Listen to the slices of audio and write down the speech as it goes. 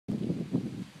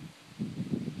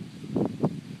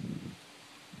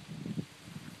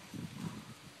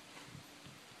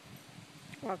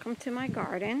Welcome to my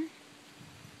garden.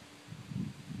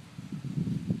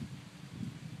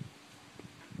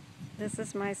 This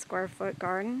is my square foot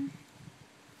garden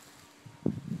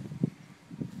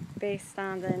based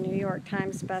on the New York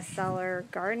Times bestseller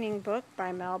gardening book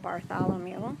by Mel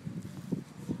Bartholomew.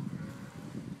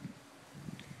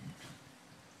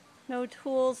 No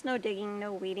tools, no digging,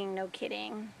 no weeding, no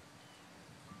kidding.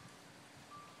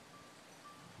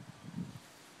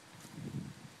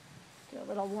 Do a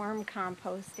little worm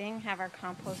composting, have our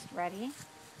compost ready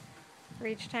for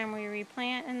each time we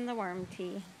replant, and the worm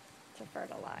tea to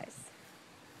fertilize.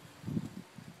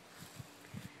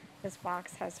 This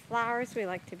box has flowers. We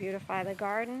like to beautify the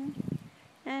garden.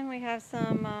 And we have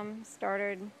some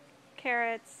started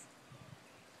carrots,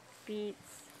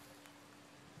 beets,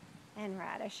 and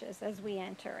radishes as we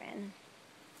enter in.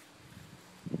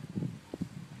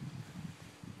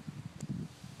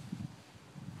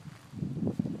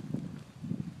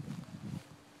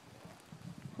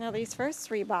 Now these first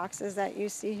 3 boxes that you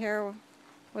see here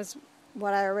was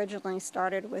what I originally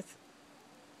started with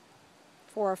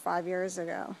 4 or 5 years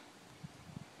ago.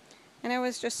 And it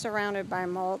was just surrounded by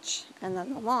mulch and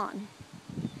then the lawn,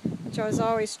 which was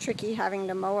always tricky having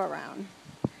to mow around.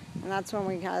 And that's when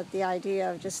we got the idea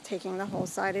of just taking the whole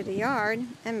side of the yard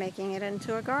and making it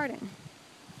into a garden.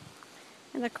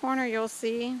 In the corner you'll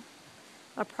see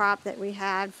a prop that we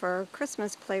had for a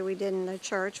Christmas play we did in the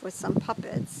church with some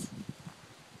puppets,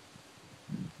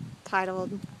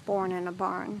 titled Born in a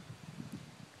Barn.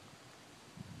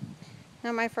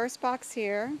 Now my first box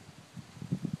here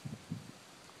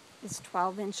is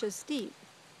 12 inches deep.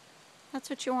 That's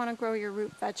what you want to grow your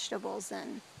root vegetables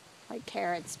in, like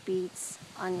carrots, beets,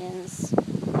 onions,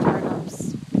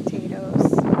 turnips,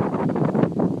 potatoes.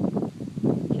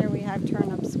 Here we have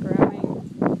turnips growing,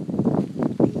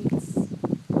 beets,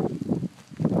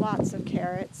 lots of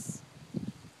carrots.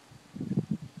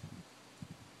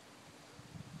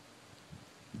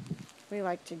 We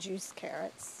like to juice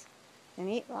carrots and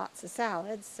eat lots of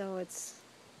salads, so it's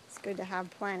good to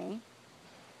have plenty.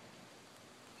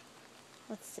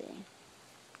 Let's see.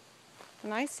 The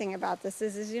nice thing about this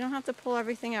is you don't have to pull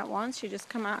everything at once. You just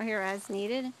come out here as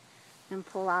needed and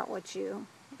pull out what you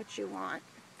want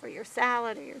for your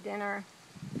salad or your dinner.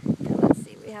 And let's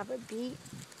see, we have a beet.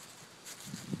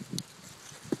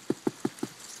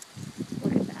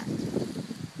 Look at that.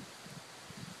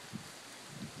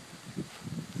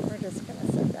 We're just going to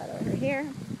set that over here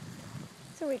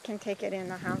so we can take it in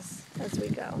the house as we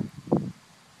go.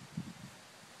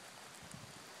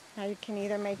 Now you can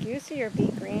either make use of your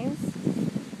beet greens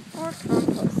or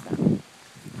compost them.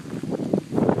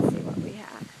 Let's see what we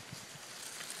have.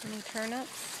 Any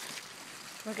turnips?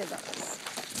 Look at those.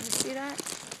 Can you see that?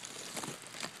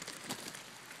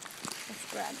 Let's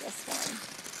grab this one.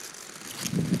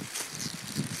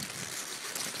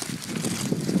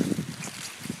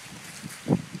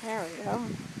 There we go.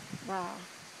 Wow.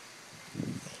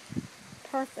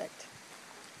 Perfect.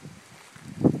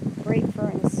 Great for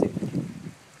in soup.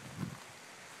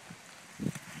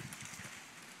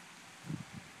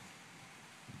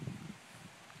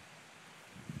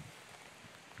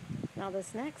 Now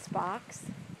this next box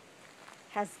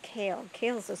has kale.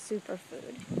 Kale is a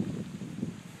superfood.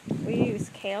 We use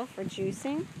kale for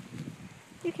juicing.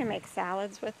 You can make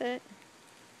salads with it.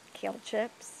 Kale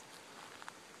chips.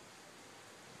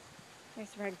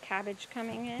 There's red cabbage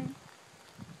coming in.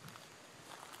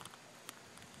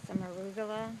 Some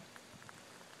arugula.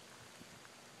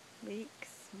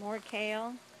 Leeks. More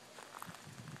kale.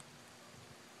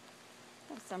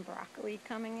 Have some broccoli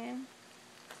coming in.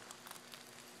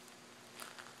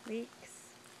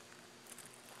 Leeks,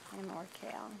 and more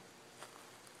kale.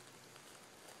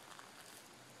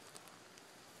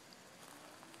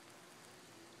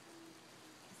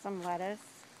 Some lettuce,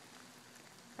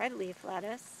 red leaf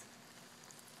lettuce.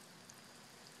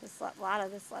 A lot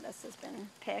of this lettuce has been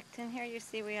picked, and here you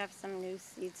see we have some new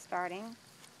seeds starting.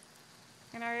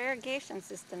 And our irrigation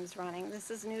system's running.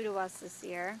 This is new to us this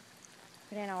year.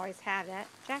 We didn't always have that.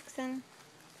 Jackson,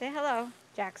 say hello.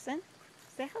 Jackson,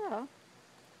 say hello.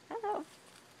 Hello.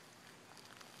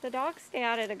 The dogs stay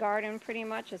out of the garden pretty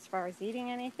much as far as eating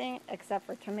anything except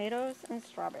for tomatoes and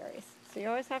strawberries. So you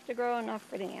always have to grow enough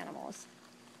for the animals.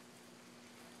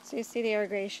 So you see the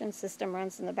irrigation system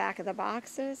runs in the back of the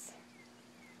boxes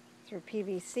through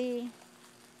PVC,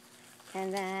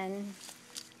 and then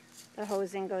the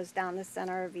hosing goes down the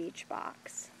center of each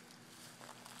box.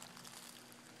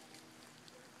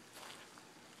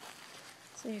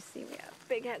 So you see we have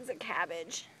big heads of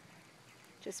cabbage.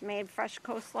 Just made fresh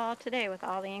coleslaw today with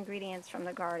all the ingredients from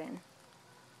the garden.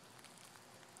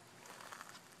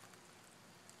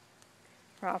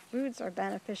 Raw foods are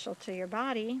beneficial to your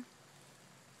body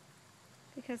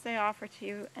because they offer to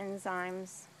you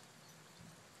enzymes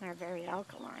that are very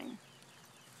alkaline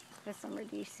with some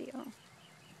radicchio.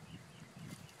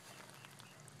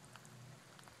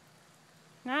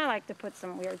 Now I like to put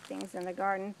some weird things in the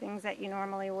garden, things that you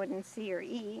normally wouldn't see or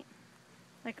eat,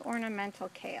 like ornamental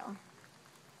kale.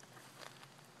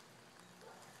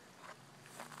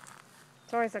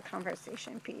 It's always a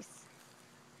conversation piece.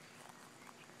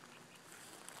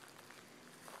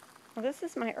 Well, this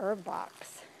is my herb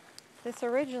box. This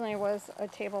originally was a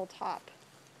tabletop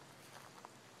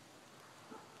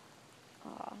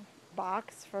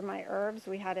box for my herbs.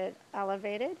 We had it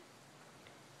elevated.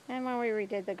 And when we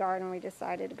redid the garden, we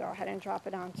decided to go ahead and drop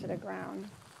it onto the ground.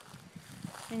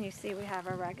 And you see we have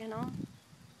oregano,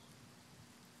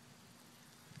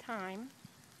 thyme.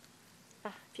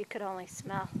 Oh, if you could only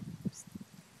smell. It's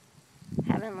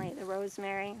heavenly. The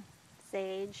rosemary,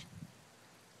 sage.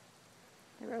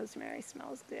 The rosemary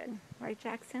smells good. Right,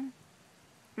 Jackson?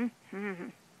 Mm-hmm.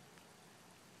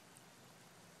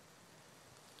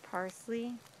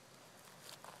 Parsley.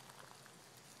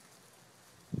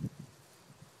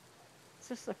 It's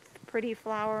just a pretty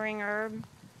flowering herb.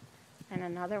 And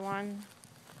another one,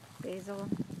 basil.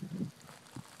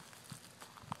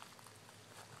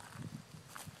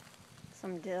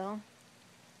 Some dill.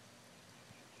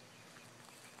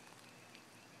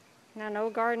 Now, no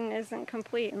garden isn't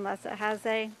complete unless it has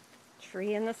a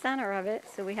tree in the center of it,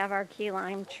 so we have our key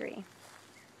lime tree.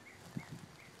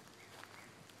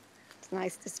 It's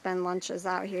nice to spend lunches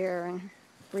out here and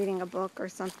reading a book or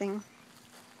something.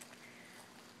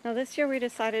 Now, this year we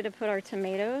decided to put our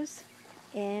tomatoes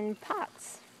in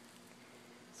pots.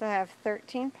 So I have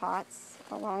 13 pots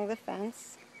along the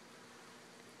fence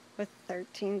with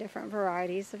 13 different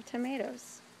varieties of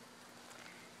tomatoes.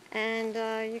 And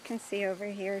you can see over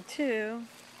here too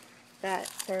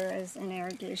that there is an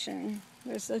irrigation.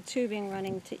 There's a tubing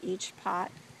running to each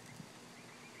pot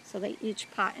so that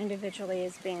each pot individually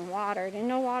is being watered, and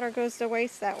no water goes to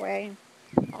waste that way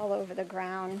all over the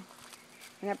ground,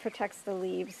 and it protects the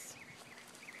leaves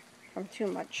from too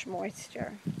much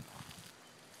moisture.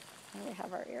 And we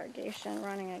have our irrigation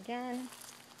running again.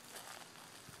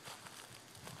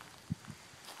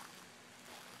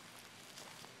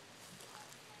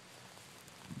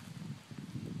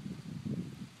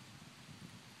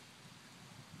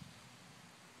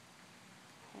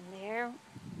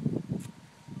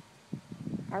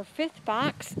 Our fifth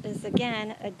box is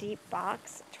again a deep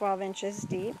box, 12 inches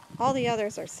deep. All the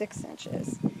others are 6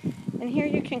 inches. And here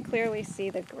you can clearly see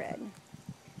the grid.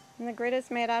 And the grid is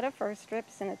made out of fir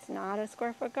strips, and it's not a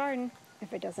square foot garden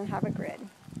if it doesn't have a grid.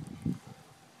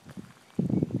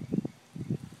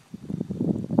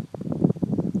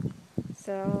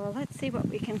 So let's see what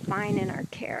we can find in our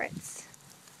carrots.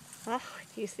 Oh,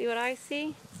 do you see what I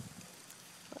see?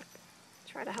 Look,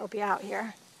 try to help you out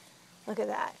here. Look at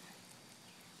that.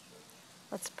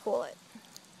 Let's pull it.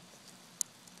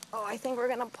 Oh, I think we're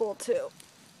gonna pull 2.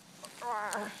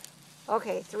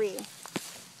 Okay, 3.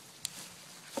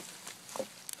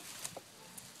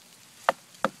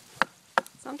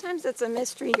 Sometimes it's a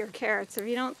mystery, your carrots. If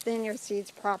you don't thin your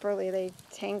seeds properly, they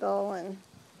tangle and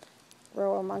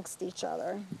grow amongst each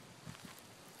other.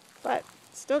 But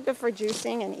still good for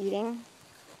juicing and eating.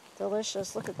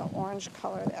 Delicious. Look at the orange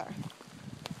color there.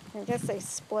 I guess they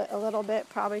split a little bit.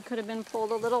 Probably could have been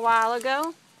pulled a little while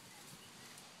ago.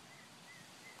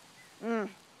 And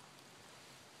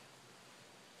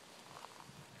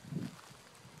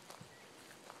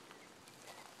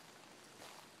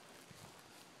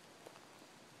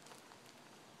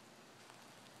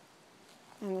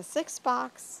the 6th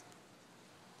box,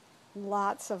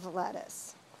 lots of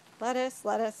lettuce. Lettuce,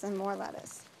 lettuce, and more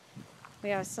lettuce. We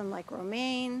have some like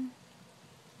romaine,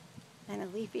 and a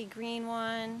leafy green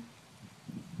one,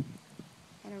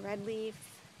 and a red leaf,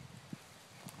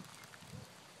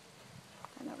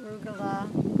 and arugula.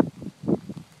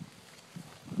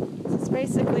 This is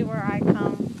basically where I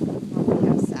come when we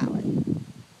have salad.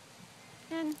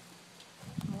 And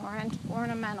more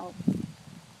ornamental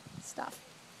stuff.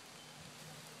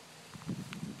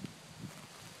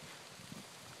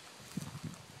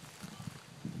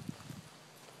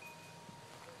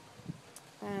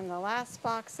 And the last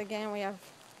box, again, we have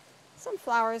some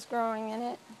flowers growing in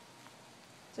it,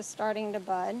 just starting to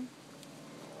bud.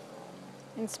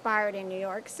 Inspired in New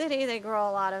York City, they grow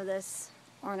a lot of this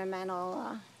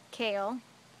ornamental kale,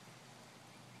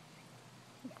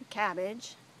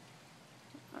 cabbage.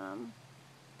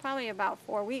 Probably about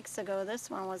 4 weeks ago, this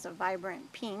one was a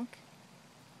vibrant pink,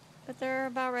 but they're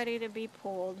about ready to be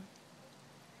pulled.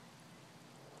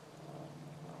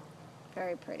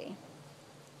 Very pretty.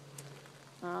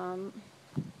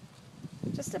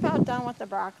 Just about done with the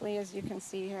broccoli. As you can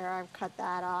see here, I've cut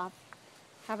that off.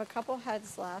 Have a couple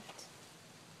heads left.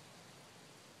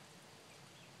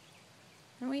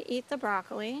 And we eat the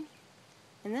broccoli.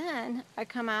 And then I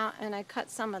come out and I cut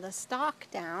some of the stalk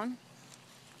down.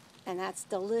 And that's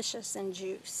delicious in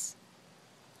juice.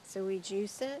 So we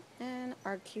juice it in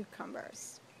our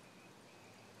cucumbers.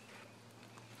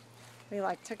 We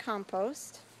like to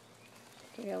compost.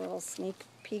 Give you a little sneak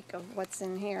peek of what's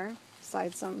in here,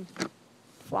 besides some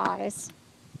flies.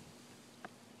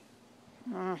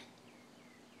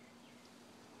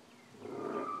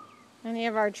 Any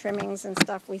of our trimmings and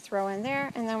stuff we throw in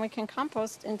there, and then we can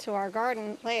compost into our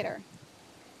garden later.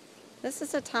 This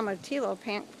is a tomatillo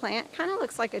plant. Kind of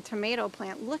looks like a tomato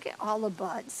plant. Look at all the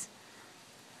buds.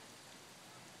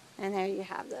 And there you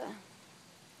have the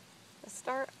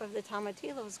start of the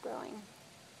tomatillos growing.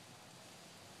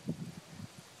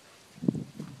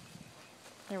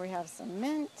 Here we have some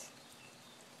mint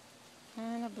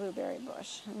and a blueberry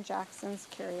bush. And Jackson's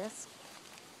curious.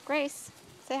 Grace,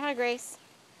 say hi, Grace.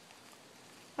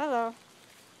 Hello.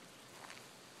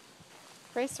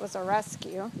 Grace was a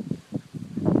rescue.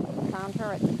 Found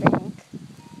her at the bank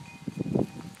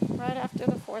right after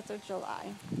the 4th of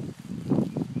July.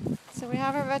 So we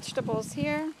have our vegetables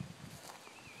here.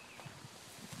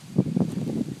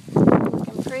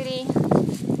 Looking pretty.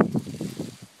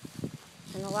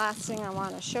 And the last thing I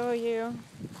want to show you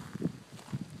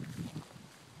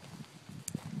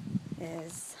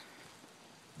is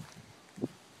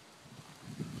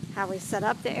how we set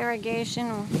up the irrigation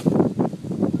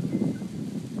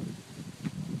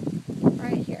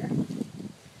right here.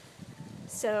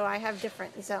 So I have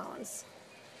different zones.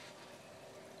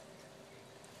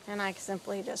 And I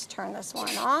simply just turn this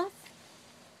one off.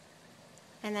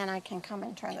 And then I can come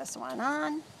and turn this one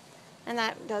on. And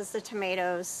that does the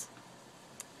tomatoes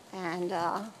and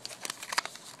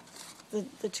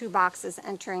the 2 boxes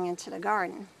entering into the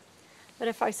garden. But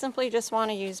if I simply just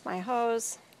want to use my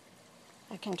hose,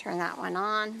 I can turn that one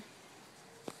on.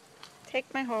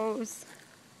 Take my hose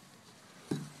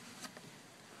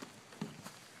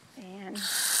and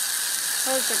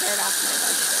hose the dirt off my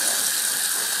vegetables.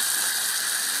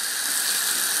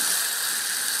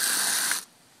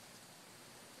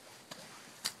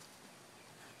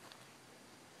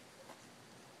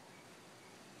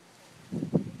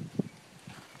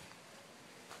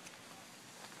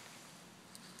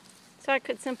 So I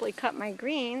could simply cut my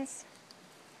greens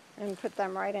and put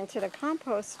them right into the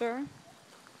composter.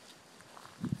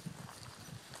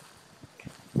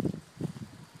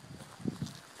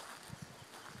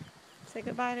 Say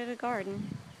goodbye to the garden.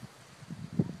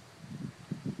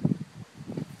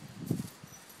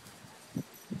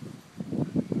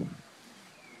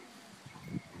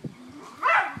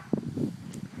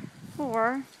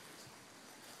 Or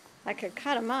I could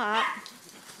cut them up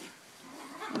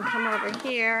and come over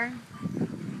here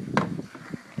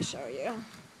to show you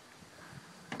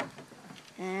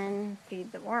and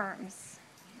feed the worms.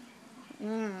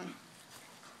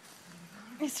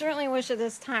 I certainly wish at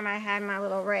this time I had my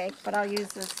little rake, but I'll use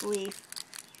this leaf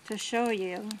to show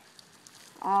you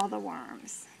all the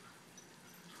worms.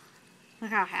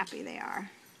 Look how happy they are.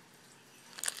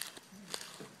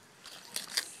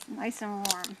 Nice and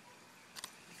warm.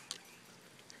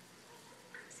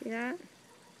 See that?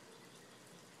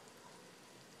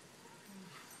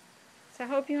 So I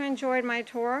hope you enjoyed my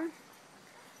tour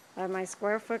of my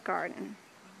square foot garden.